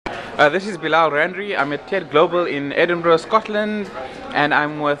This is Bilal Randeree. I'm at TED Global in Edinburgh, Scotland, and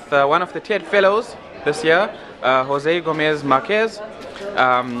I'm with one of the TED Fellows this year, Jose Gomez-Marquez.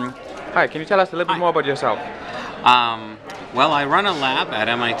 Hi, can you tell us a little bit more about yourself? Well, I run a lab at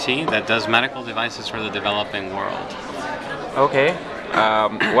MIT that does medical devices for the developing world. Okay.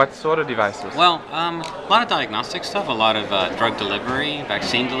 What sort of devices? Well, a lot of diagnostic stuff, a lot of drug delivery,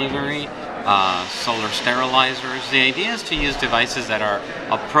 vaccine delivery, solar sterilizers. The idea is to use devices that are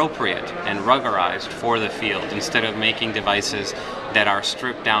appropriate and ruggerized for the field instead of making devices that are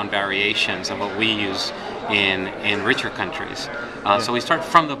stripped down variations of what we use in richer countries. So we start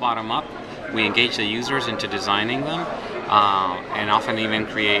from the bottom up. We engage the users into designing them and often even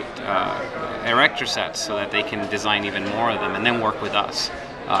create erector sets so that they can design even more of them and then work with us.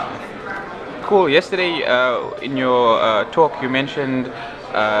 Cool. Yesterday in your talk you mentioned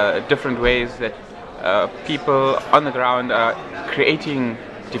different ways that people on the ground are creating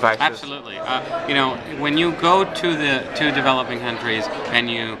devices. Absolutely. You know, when you go to developing countries and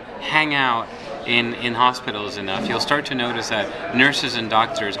you hang out in hospitals enough, you'll start to notice that nurses and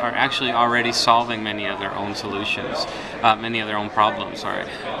doctors are actually already solving many of their own solutions, many of their own problems, sorry.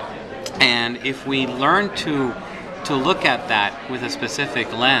 And if we learn to look at that with a specific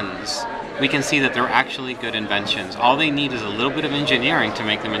lens, we can see that they're actually good inventions. All they need is a little bit of engineering to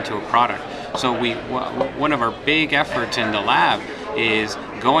make them into a product. So one of our big efforts in the lab is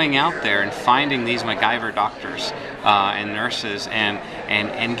going out there and finding these MacGyver doctors and nurses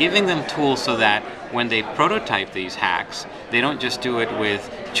and giving them tools so that when they prototype these hacks, they don't just do it with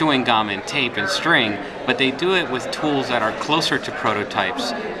chewing gum and tape and string, but they do it with tools that are closer to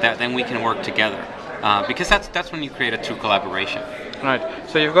prototypes that then we can work together. Because that's when you create a true collaboration. Right.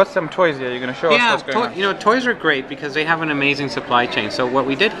 So you've got some toys here. You're going to show us what's going on. You know, toys are great because they have an amazing supply chain. So what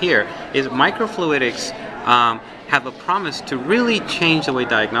we did here is microfluidics have a promise to really change the way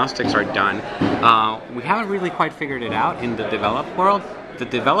diagnostics are done. We haven't really quite figured it out in the developed world. The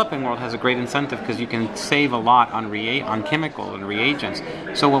developing world has a great incentive because you can save a lot on chemical and reagents.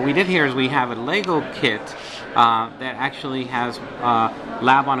 So what we did here is we have a Lego kit that actually has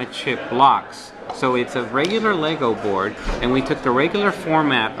lab-on-a-chip blocks. So it's a regular Lego board, and we took the regular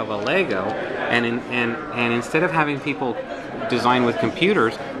format of a Lego, and instead of having people design with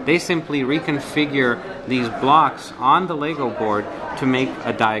computers, they simply reconfigure these blocks on the Lego board to make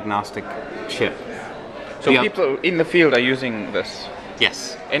a diagnostic chip. So people in the field are using this?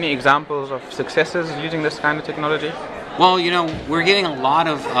 Yes. Any examples of successes using this kind of technology? Well, you know, we're getting a lot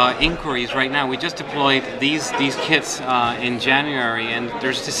of inquiries right now. We just deployed these kits in January, and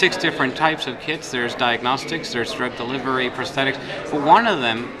there's 6 different types of kits. There's diagnostics, there's drug delivery, prosthetics. But one of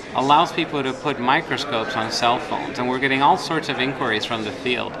them allows people to put microscopes on cell phones, and we're getting all sorts of inquiries from the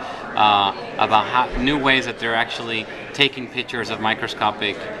field about new ways that they're actually taking pictures of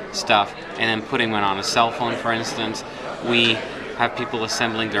microscopic stuff and then putting one on a cell phone, for instance. We have people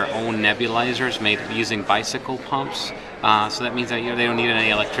assembling their own nebulizers made using bicycle pumps. So that means that they don't need any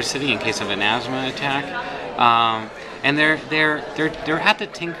electricity in case of an asthma attack. And they're at the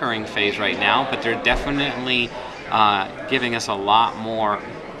tinkering phase right now, but they're definitely giving us a lot more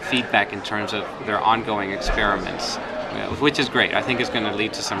feedback in terms of their ongoing experiments, which is great. I think it's going to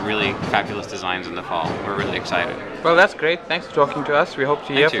lead to some really fabulous designs in the fall. We're really excited. Well, that's great. Thanks for talking to us. We hope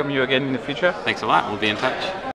to hear from you again in the future. Thanks a lot. We'll be in touch.